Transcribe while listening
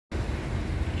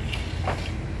My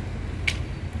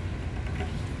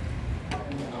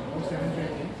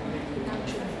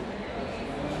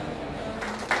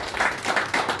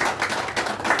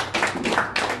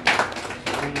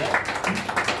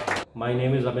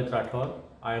name is Amit Rathor.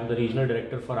 I am the Regional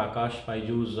Director for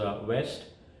Aakash+Byju'S West.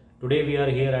 Today we are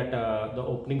here at the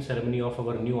opening ceremony of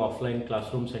our new offline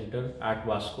classroom center at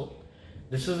Vasco.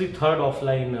 This is the third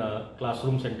offline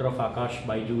classroom center of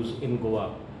Aakash+Byju'S in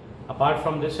Goa. Apart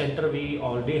from this center, we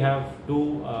already have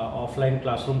two offline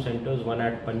classroom centers, one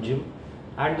at Panjim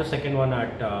and the second one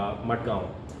at Madgaon.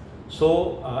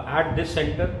 So at this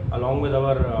center, along with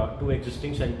our two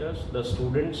existing centers, the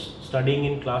students studying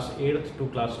in class 8th to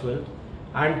class 12th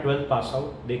and 12th pass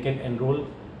out, they can enroll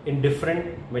in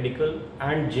different medical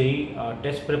and JEE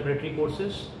test preparatory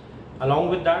courses. Along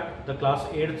with that, the class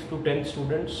 8th to 10th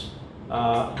students,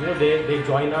 they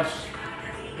join us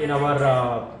in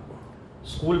our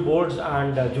school boards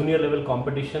and junior level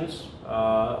competitions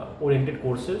oriented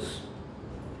courses.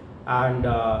 And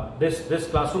this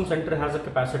classroom center has a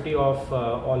capacity of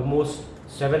almost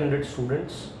 700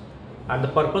 students, and the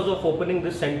purpose of opening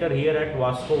this center here at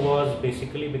Vasco was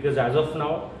basically because as of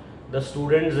now the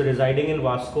students residing in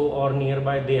Vasco or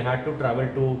nearby, they had to travel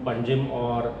to Panjim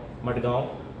or Madgaon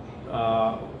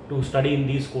to study in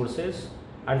these courses,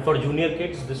 and for junior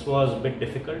kids this was a bit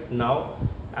difficult. Now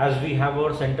as we have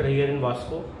our center here in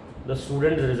Vasco, the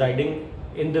students residing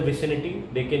in the vicinity,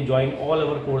 they can join all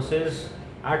our courses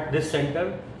at this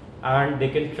center and they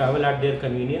can travel at their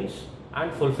convenience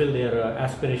and fulfill their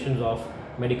aspirations of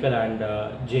medical and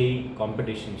JEE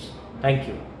competitions. Thank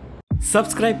you.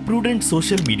 Subscribe Prudent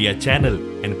social media channel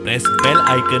and press bell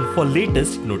icon for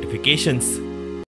latest notifications.